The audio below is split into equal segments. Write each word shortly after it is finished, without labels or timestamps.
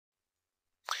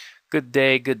Good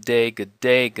day, good day, good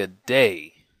day, good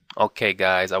day. Okay,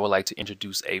 guys, I would like to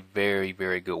introduce a very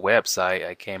good website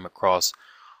I came across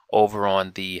over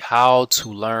on the How to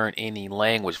Learn Any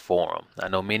Language forum. I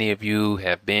know many of you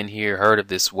have been here, heard of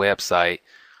this website.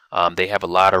 They have a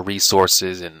lot of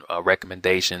resources and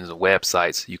recommendations and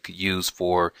websites you could use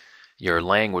for your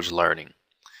language learning.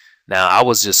 Now, I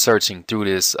was just searching through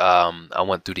this. I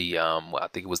went through the, I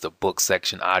think it was the book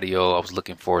section audio. I was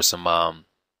looking for some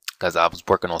because I was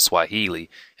working on Swahili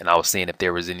and I was seeing if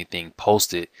there was anything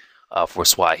posted for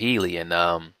Swahili, and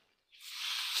I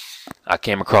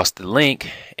came across the link,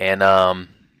 and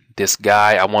this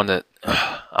guy, I want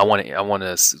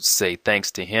to say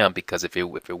thanks to him, because if it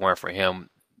weren't for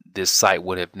him, this site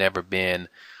would have never been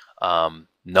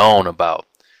known about.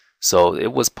 So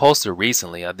it was posted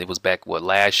recently. I think it was back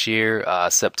last year,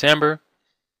 September.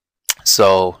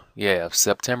 So yeah,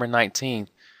 September 19th,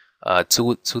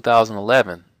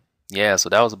 2011. Yeah, so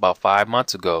that was about 5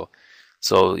 months ago.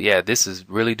 So yeah, this is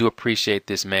really do appreciate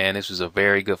this, man. This was a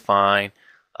very good find.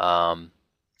 Um,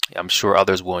 I'm sure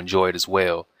others will enjoy it as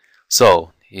well.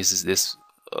 So this.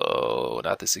 Oh,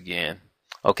 not this again.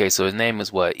 Okay, so his name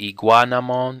is what?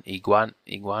 Iguanamon.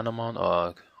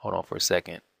 Hold on for a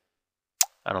second.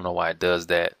 I don't know why it does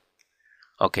that.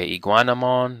 Okay,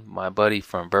 Iguanamon, my buddy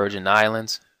from Virgin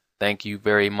Islands. Thank you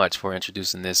very much for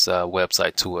introducing this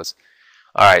website to us.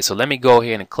 All right, so let me go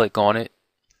ahead and click on it.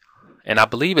 And I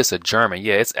believe it's a German.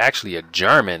 Yeah, it's actually a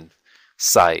German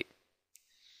site.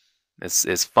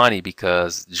 It's funny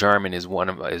because German is one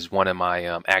of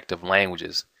my active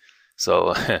languages.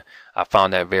 So I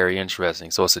found that very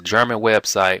interesting. So it's a German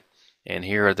website, and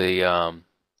here are the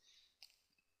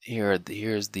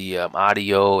here's the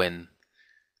audio and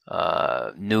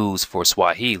news for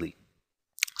Swahili.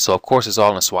 So of course it's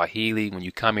all in Swahili. When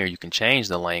you come here, you can change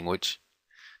the language.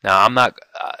 Now,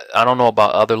 I don't know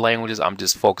about other languages. I'm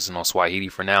just focusing on Swahili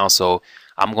for now. So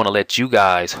I'm going to let you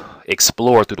guys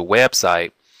explore through the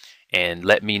website and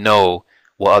let me know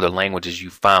what other languages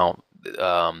you found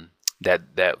that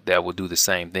will do the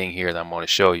same thing here that I'm going to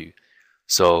show you.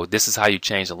 So this is how you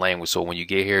change the language. So when you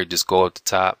get here, just go up the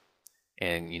top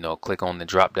and, click on the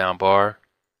drop down bar,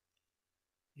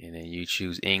 and then you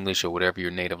choose English or whatever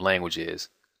your native language is.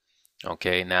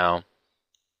 Okay, now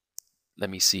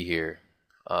let me see here.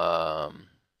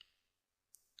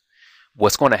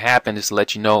 What's going to happen is to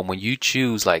let you know when you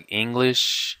choose like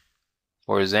English,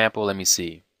 for example. Let me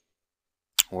see.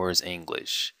 Where's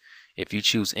English? If you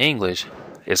choose English,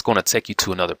 it's going to take you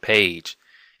to another page.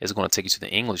 It's going to take you to the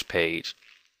English page.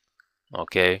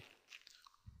 Okay.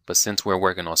 But since we're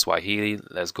working on Swahili,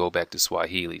 let's go back to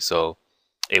Swahili. So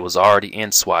it was already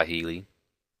in Swahili.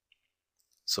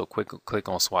 So click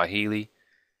on Swahili.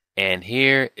 And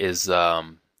here is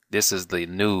this is the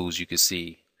news. You can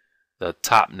see the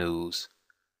top news.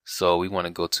 So we want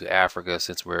to go to Africa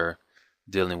since we're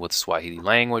dealing with Swahili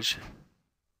language.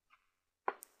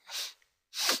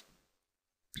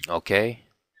 Okay.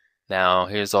 Now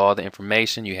here's all the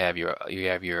information. You have your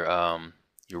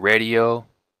radio,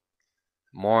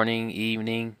 morning,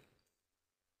 evening.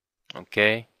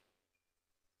 Okay.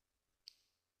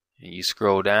 And you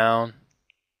scroll down.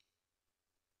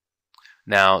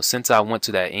 Now, since I went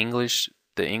to the English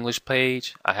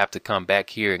page, I have to come back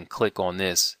here and click on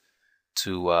this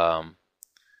to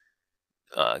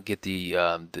get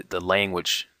the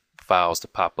language files to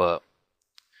pop up.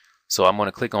 So I'm going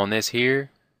to click on this here,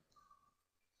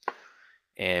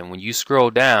 and when you scroll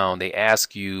down, they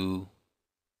ask you,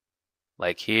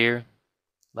 like here,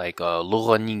 like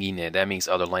lugha nyingine. That means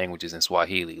other languages in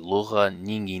Swahili. Lugha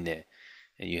nyingine,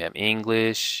 and you have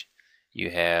English. You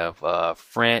have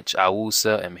French,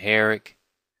 Hausa, Amharic,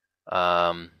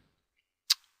 Kirenu.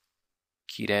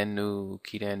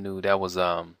 That was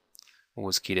what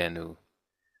was Kirenu?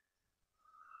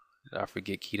 Did I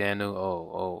forget Kirenu?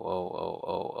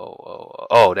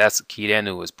 Oh, that's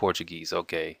Kirenu is Portuguese.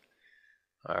 Okay.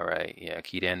 All right. Yeah,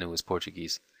 Kirenu is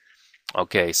Portuguese.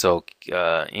 Okay, so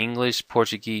English,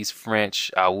 Portuguese, French,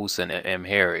 Hausa, and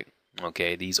Amharic.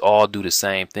 Okay, these all do the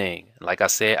same thing. Like I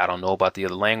said, I don't know about the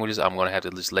other languages. I'm going to have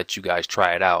to just let you guys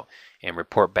try it out and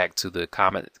report back to the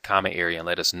comment area and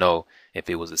let us know if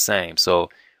it was the same. So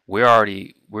we're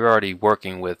already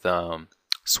working with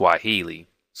Swahili.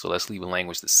 So let's leave the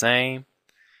language the same.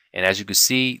 And as you can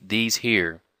see, these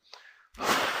here,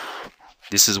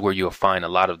 this is where you'll find a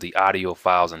lot of the audio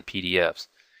files and PDFs.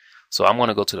 So I'm going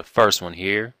to go to the first one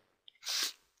here.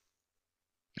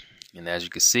 And as you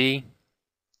can see,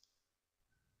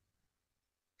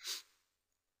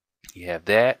 you have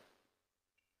that.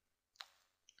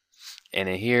 And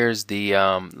then here's the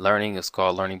learning. It's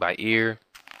called learning by ear.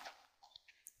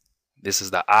 This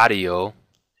is the audio.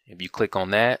 If you click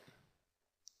on that,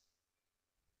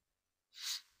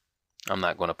 I'm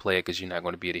not going to play it because you're not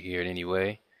going to be able to hear it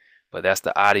anyway. But that's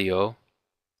the audio.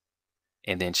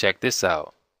 And then check this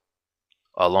out.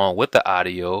 Along with the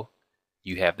audio,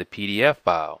 you have the PDF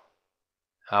file.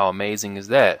 How amazing is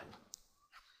that?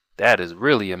 That is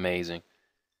really amazing.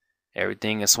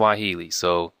 Everything in Swahili.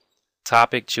 So,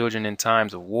 topic, children in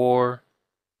times of war.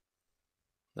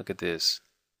 Look at this.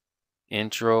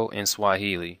 Intro in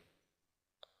Swahili.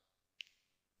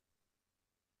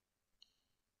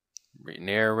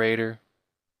 Narrator.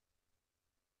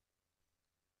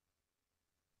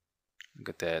 Look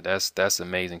at that. That's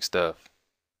amazing stuff.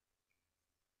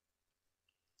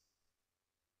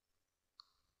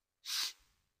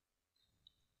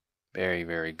 Very,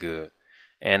 very good.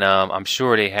 And I'm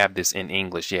sure they have this in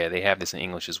English. Yeah, they have this in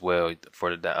English as well.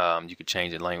 For the you could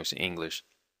change the language to English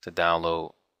to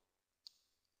download.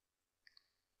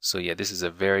 So yeah, this is a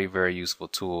very, very useful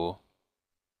tool.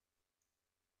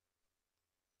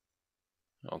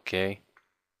 Okay.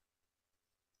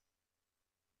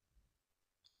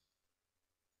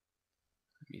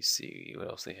 Let me see what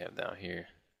else they have down here.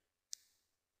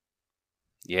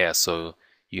 Yeah, so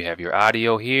you have your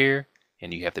audio here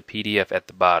and you have the PDF at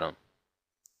the bottom.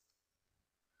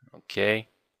 Okay.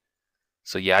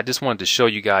 So yeah, I just wanted to show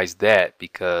you guys that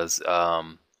because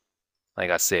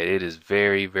like I said, it is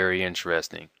very, very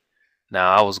interesting.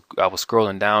 Now I was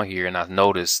scrolling down here and I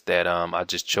noticed that I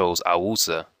just chose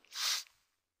Hausa.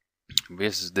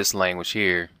 This language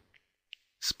here,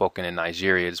 spoken in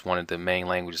Nigeria. It's one of the main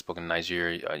languages spoken in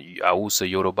Nigeria. Hausa,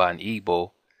 Yoruba, and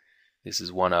Igbo. This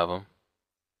is one of them.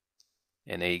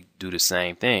 And they do the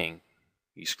same thing.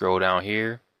 You scroll down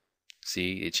here,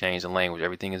 see, it changed the language.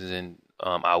 Everything is in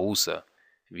Hausa.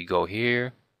 If you go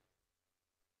here,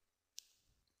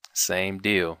 same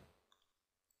deal.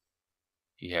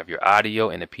 You have your audio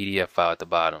and the PDF file at the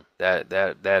bottom. That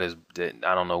is,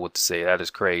 I don't know what to say. That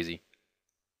is crazy.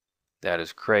 That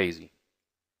is crazy.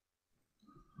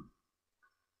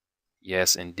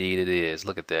 Yes, indeed it is.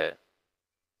 Look at that.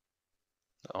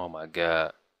 Oh my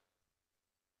God.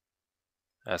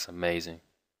 That's amazing.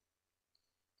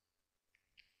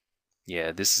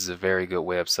 Yeah, this is a very good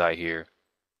website here.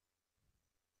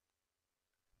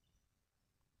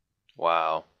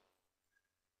 Wow.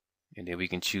 And then we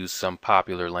can choose some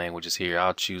popular languages here.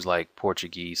 I'll choose like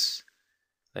Portuguese.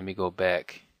 Let me go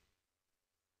back.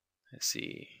 Let's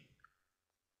see.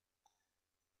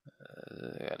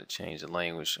 I gotta change the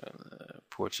language.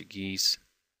 Portuguese.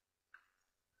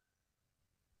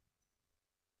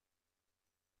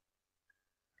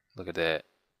 Look at that.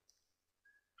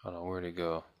 Hold on, where'd it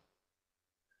go?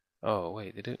 Oh,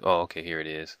 wait, did it? Oh, okay, here it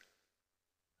is.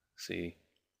 See?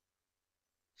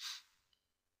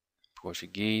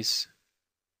 Portuguese.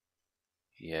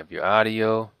 You have your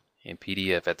audio and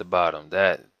PDF at the bottom.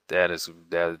 That's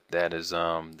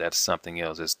something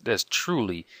else. That's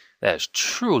truly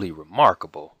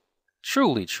remarkable.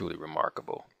 Truly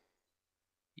remarkable.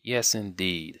 Yes,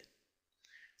 indeed.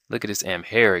 Look at this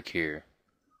Amharic here.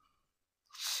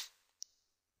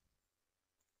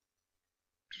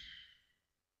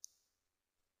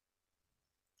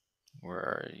 Where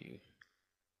are you?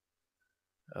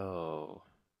 Oh.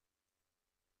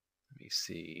 Let me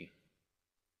see.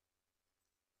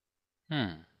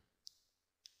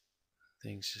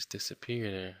 Things just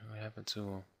disappeared there. What happened to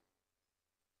them?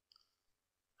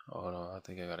 Hold on, I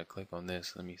think I gotta click on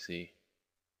this. Let me see.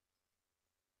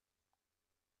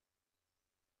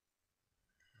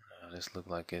 This look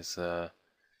like it's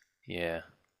yeah.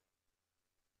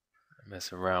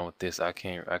 Mess around with this. I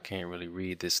can't really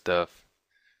read this stuff.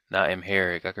 Not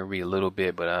Amharic. I can read a little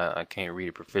bit, but I can't read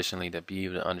it proficiently to be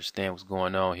able to understand what's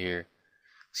going on here.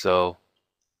 So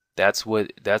that's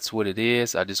what it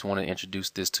is. I just want to introduce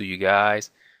this to you guys.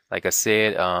 Like I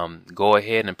said, go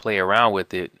ahead and play around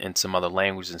with it in some other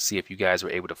languages and see if you guys were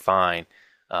able to find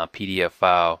PDF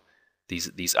file,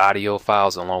 these audio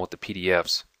files along with the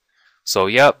PDFs. So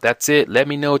yep, that's it. Let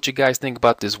me know what you guys think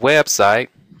about this website,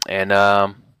 and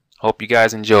hope you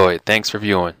guys enjoy it. Thanks for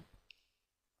viewing.